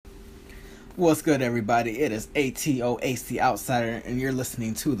What's good, everybody? It is ATOAC Outsider, and you're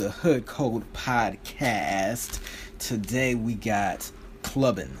listening to the HoodCode podcast. Today we got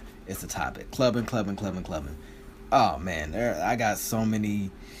Clubbin. It's the topic. Clubbin. Oh man, I got so many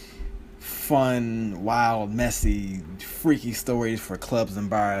fun, wild, messy, freaky stories for clubs and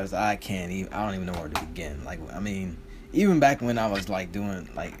bars. I don't even know where to begin. Even back when I was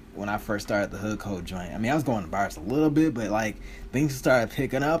when I first started the HoodCode joint, I was going to bars a little bit, but things started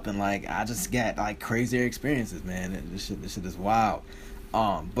picking up, and I just got crazier experiences, man. This shit is wild.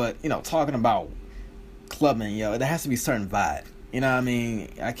 But talking about clubbing, there has to be a certain vibe. You know what I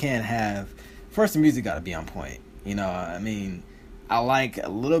mean? I can't have first the music got to be on point. I like a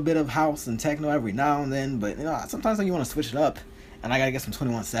little bit of house and techno every now and then, but sometimes you want to switch it up. And I gotta get some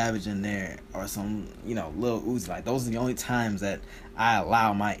 21 Savage in there, or some, Lil Uzi. Those are the only times that I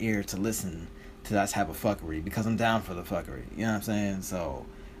allow my ear to listen to that type of fuckery, because I'm down for the fuckery. You know what I'm saying? So,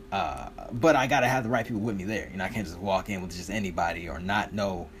 but I gotta have the right people with me there. I can't just walk in with just anybody or not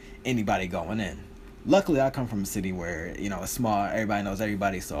know anybody going in. Luckily, I come from a city where, it's small, everybody knows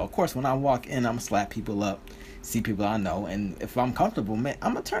everybody. So, of course, when I walk in, I'm gonna slap people up, see people I know, and if I'm comfortable, man,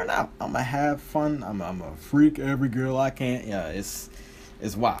 I'm gonna turn out. I'm gonna have fun. I'm a freak every girl I can. Yeah, it's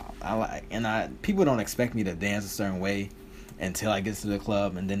wild. People don't expect me to dance a certain way until I get to the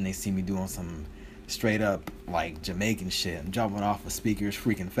club, and then they see me doing some straight up Jamaican shit. I'm jumping off of speakers,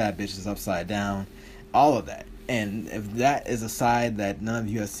 freaking fat bitches upside down, all of that. And if that is a side that none of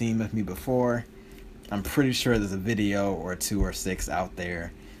you have seen with me before, I'm pretty sure there's a video or 2 or 6 out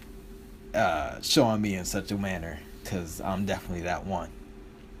there showing me in such a manner, because I'm definitely that one.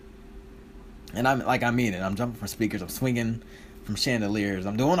 And I mean it. I'm jumping from speakers, I'm swinging from chandeliers,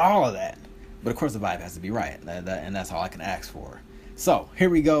 I'm doing all of that. But of course the vibe has to be right, and that's all I can ask for. So here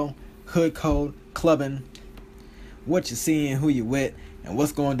we go. HoodCode, clubbing, what you seeing, who you with, and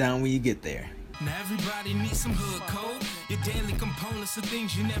what's going down when you get there. Now everybody needs some hood code. Your daily components of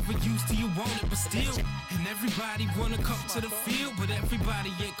things you never used to, you want it, but still. And everybody wanna come to the field, but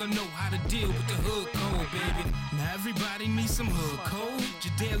everybody ain't gonna know how to deal with the hood code, baby. Now everybody needs some hood code.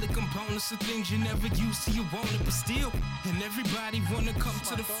 Your daily components of things you never used to, you want it, but still. And everybody wanna come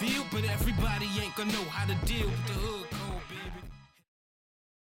to the field, but everybody ain't gonna know how to deal with the hood code, baby.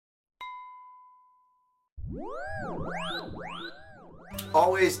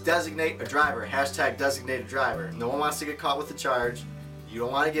 Always designate a driver. Hashtag designate a driver. No one wants to get caught with a charge. You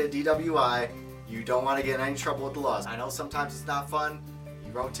don't want to get a DWI. You don't want to get in any trouble with the laws. I know sometimes it's not fun.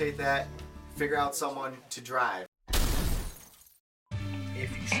 You rotate that. Figure out someone to drive.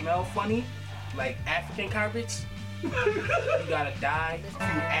 If you smell funny, like African carpets, you gotta die. If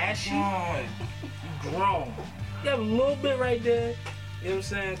you ashy, you grown. You have a little bit right there. You know what I'm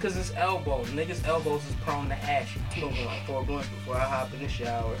saying? Because it's elbows. Niggas' elbows is prone to ash. Smoking 4 blunts before I hop in the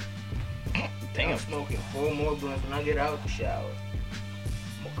shower. Damn. I'm smoking 4 more blunts when I get out the shower.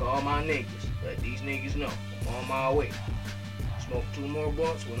 I'm gonna call my niggas. Let these niggas know I'm on my way. Smoke 2 more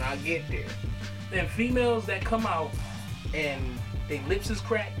blunts when I get there. Then females that come out and their lips is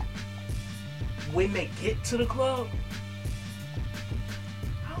cracked, when they get to the club,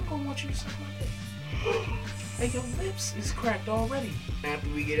 I don't gonna want you to suck my dick. Like, your lips is cracked already. After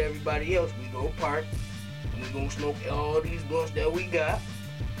we get everybody else, we go park, and we gonna smoke all these blunts that we got.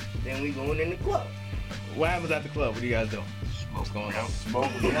 Then we going in the club. What happens at the club? What do you guys do? What's going on? Smoke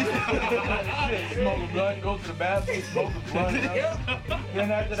a blunt. Smoke a blunt, go to the bathroom, smoke a blunt.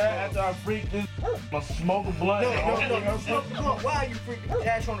 Then after that, after I freak this, I'm gonna smoke a blunt. No, smoke a blunt. Why are you freaking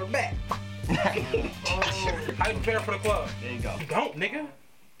cash on her back? How you prepare for the club? There you go. You don't, nigga.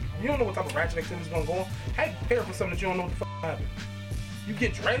 You don't know what type of ratchet activities is gonna go on. How you prepare for something that you don't know what the fuck happened? You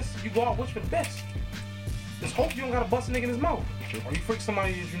get dressed, you go out, wish for the best. Just hope you don't gotta bust a nigga in his mouth. Or you freak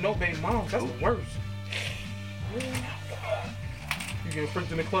somebody that you know, baby mom. That's the worst. You get freaked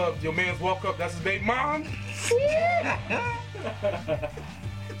in the club, your man's walk up, that's his baby mom.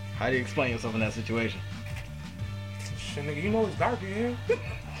 How do you explain yourself in that situation? Shit, nigga, you know it's dark in here.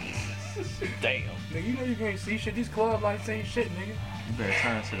 Damn. Nigga, you know you can't see shit. These club lights ain't shit, nigga. You better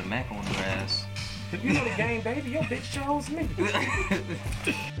turn to the Mac on your ass. You know the game, baby. Your bitch chose me.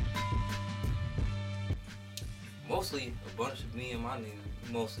 Mostly, a bunch of me and my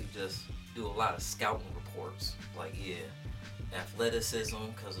niggas mostly just do a lot of scouting reports. Like, yeah, athleticism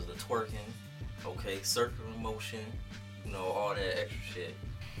because of the twerking, okay, circular motion, all that extra shit.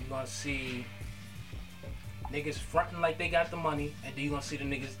 You gonna see niggas fronting like they got the money, and then you gonna see the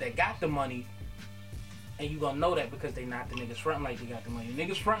niggas that got the money, and you gonna know that because they not the niggas fronting like they got the money.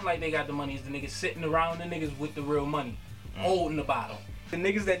 Niggas fronting like they got the money is the niggas sitting around the niggas with the real money, holding the bottle. The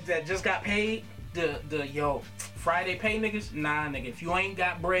niggas that just got paid, the Friday pay niggas, nah nigga. If you ain't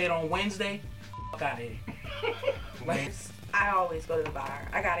got bread on Wednesday, fuck out of here. Like, I always go to the bar.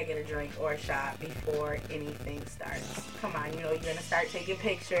 I gotta get a drink or a shot before anything starts. Come on, you know, you're gonna start taking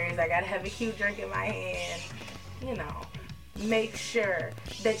pictures. I gotta have a cute drink in my hand. You know, make sure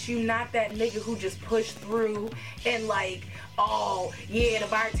that you not that nigga who just pushed through and like, oh, yeah, the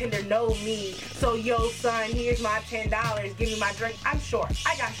bartender know me. So, yo, son, here's my $10. Give me my drink. I'm short.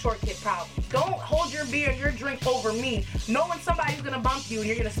 I got short kid problems. Don't hold your beer and your drink over me, knowing somebody's gonna bump you and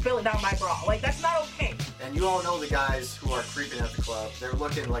you're gonna spill it down my bra. Like, that's not okay. And you all know the guys who are creeping at the club. They're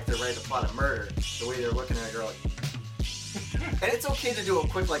looking like they're ready to plot a murder. The way they're looking at a girl. Like, and it's okay to do a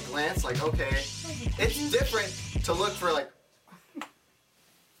quick like glance. Like, okay. It's different to look for like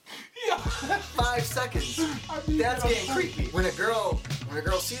 5 seconds. That's getting creepy. When a girl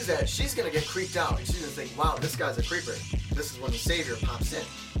sees that, she's gonna get creeped out and she's gonna think, wow, this guy's a creeper. This is when the savior pops in.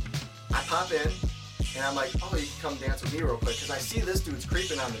 I pop in and I'm like, oh, you can come dance with me real quick because I see this dude's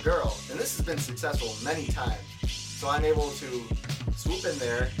creeping on the girl, and this has been successful many times. So I'm able to swoop in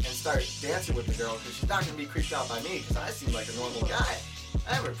there and start dancing with the girl because she's not gonna be creeped out by me because I seem like a normal guy.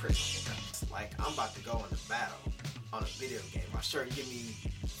 I'm a pretty normal guy. Like, I'm about to go into battle on a video game. My shirt give me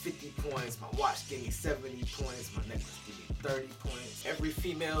 50 points, my watch give me 70 points, my necklace give me 30 points. Every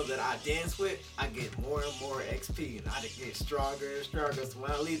female that I dance with, I get more and more XP, and I just get stronger and stronger. So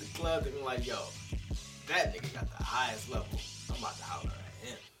when I leave the club, they're like, yo, that nigga got the highest level. I'm about to holler at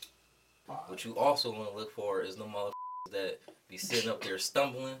him. What you also want to look for is the motherfuckers that be sitting up there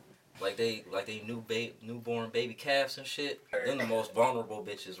stumbling like they newborn baby calves and shit. Them the most vulnerable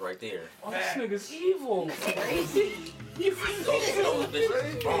bitches right there. Oh, this nigga's evil. Crazy. Those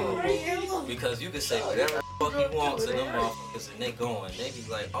bitches is vulnerable because you can say whatever the fuck you want to them motherfuckers and they going. They be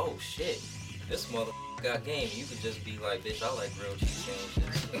like, oh shit, this motherfucker got game. You could just be like, bitch, I like grilled cheese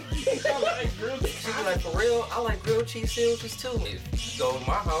sandwiches. I like grilled cheese. She be like, for real, I like grilled cheese sandwiches too. If you go to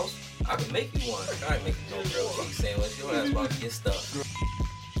my house, I can make you one. I ain't making no grilled cheese sandwich. Your ass about to get stuffed.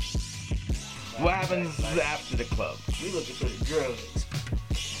 What happens after the club? We looking for the drugs.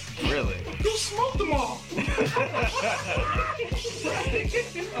 Really? You smoked them all. So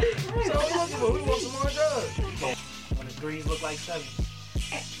we looking for, we want some more drugs. When the threes look like sevens.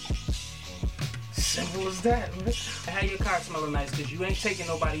 Simple as that, man. Have your car smelling nice, because you ain't taking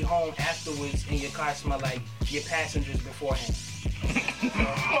nobody home afterwards and your car smell like your passengers beforehand.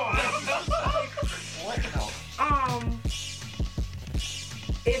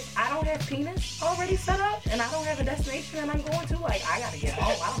 If I don't have penis already set up and I don't have a destination that I'm going to, like, I gotta get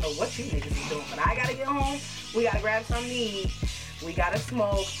home. I don't know what you niggas is doing, but I gotta get home. We gotta grab something to eat. We gotta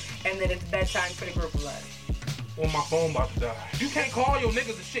smoke, and then it's bedtime for the group of us. Oh, my phone about to die. You can't call your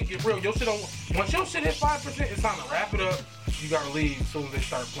niggas and shit get real. Your shit don't. Once your shit hit 5%, it's time to wrap it up. You gotta leave as soon as they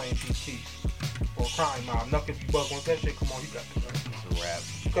start playing TT or Crime Mob. Knuck if you bug. Once that shit come on, you got to go. It's a wrap.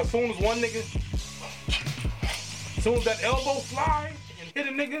 Because as soon as one nigga, as soon as that elbow fly and hit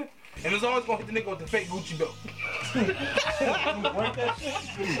a nigga, and it's always gonna hit the nigga with the fake Gucci belt.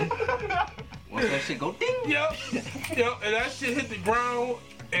 Once that shit go ding. Yep. And that shit hit the ground.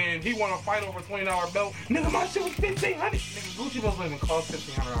 And he wanna fight over a $20 belt. Nigga, my shit was $1,500. Nigga, Gucci belts don't even cost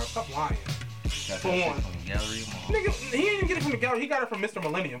 $1,500. Stop lying. Got For that shit one. from the gallery mall. Nigga, he didn't even get it from the gallery. He got it from Mr.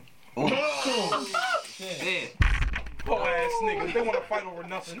 Millennium. Oh. Shit. Poor ass niggas. They wanna fight over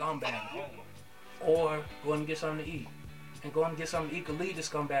nothing. Scumbag. Or go and get something to eat. And go and get something to eat could lead to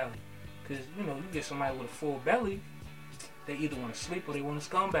scumbag. Because, you know, you get somebody with a full belly, they either want to sleep or they want a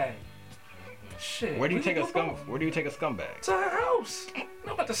scumbag. Shit. Where do you take a scumbag? To her house. I'm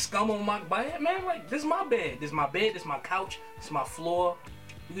not about to scum on my bed, man. Like, this is my bed. This is my bed. This is my couch. This is my floor.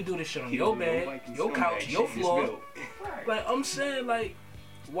 You can do this shit on your bed, your couch, your floor. Like, I'm saying, like,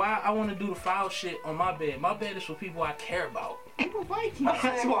 why I want to do the foul shit on my bed. My bed is for people I care about. People Vikings.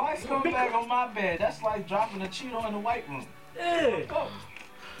 Why scumbag on my bed? That's like dropping a Cheeto in the white room. Yeah.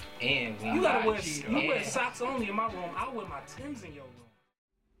 And You gotta wear, you wear socks only in my room. I wear my Timbs in your room.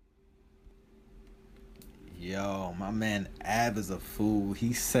 Yo, my man Ab is a fool.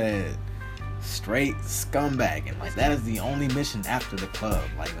 He said straight scumbagging. Like, that is the only mission after the club.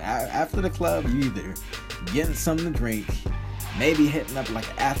 Like, after the club, you either getting something to drink, maybe hitting up like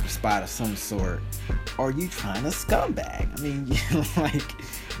an after spot of some sort, or you trying to scumbag. I mean, like,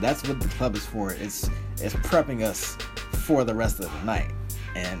 that's what the club is for. It's prepping us for the rest of the night,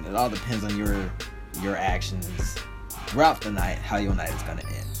 and it all depends on your actions throughout the night, how your night is gonna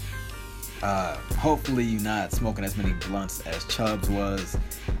end. Hopefully you're not smoking as many blunts as Chubbs was.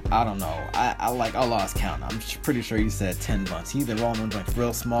 I don't know. I lost count. I'm pretty sure you said 10 blunts. He either rolling them joints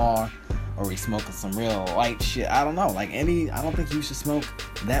real small or we smoking some real light shit. I don't know. Like I don't think you should smoke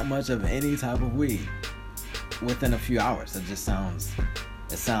that much of any type of weed within a few hours. It sounds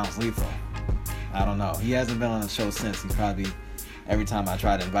lethal. I don't know. He hasn't been on the show since. He probably, every time I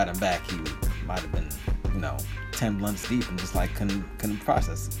try to invite him back, he might have been, 10 blunts deep and just like couldn't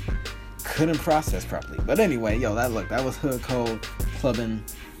process properly. But anyway, that was HoodCode Clubbin.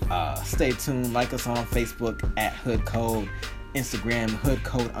 Stay tuned. Like us on Facebook at HoodCode, Instagram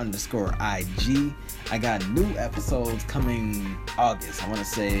HoodCode_IG. I got new episodes coming August. I want to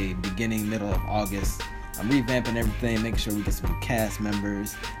say beginning, middle of August. I'm revamping everything, make sure we get some new cast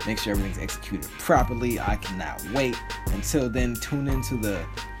members, make sure everything's executed properly. I cannot wait. Until then, tune into the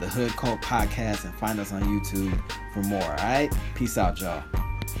HoodCode podcast and find us on YouTube for more. Alright? Peace out, y'all.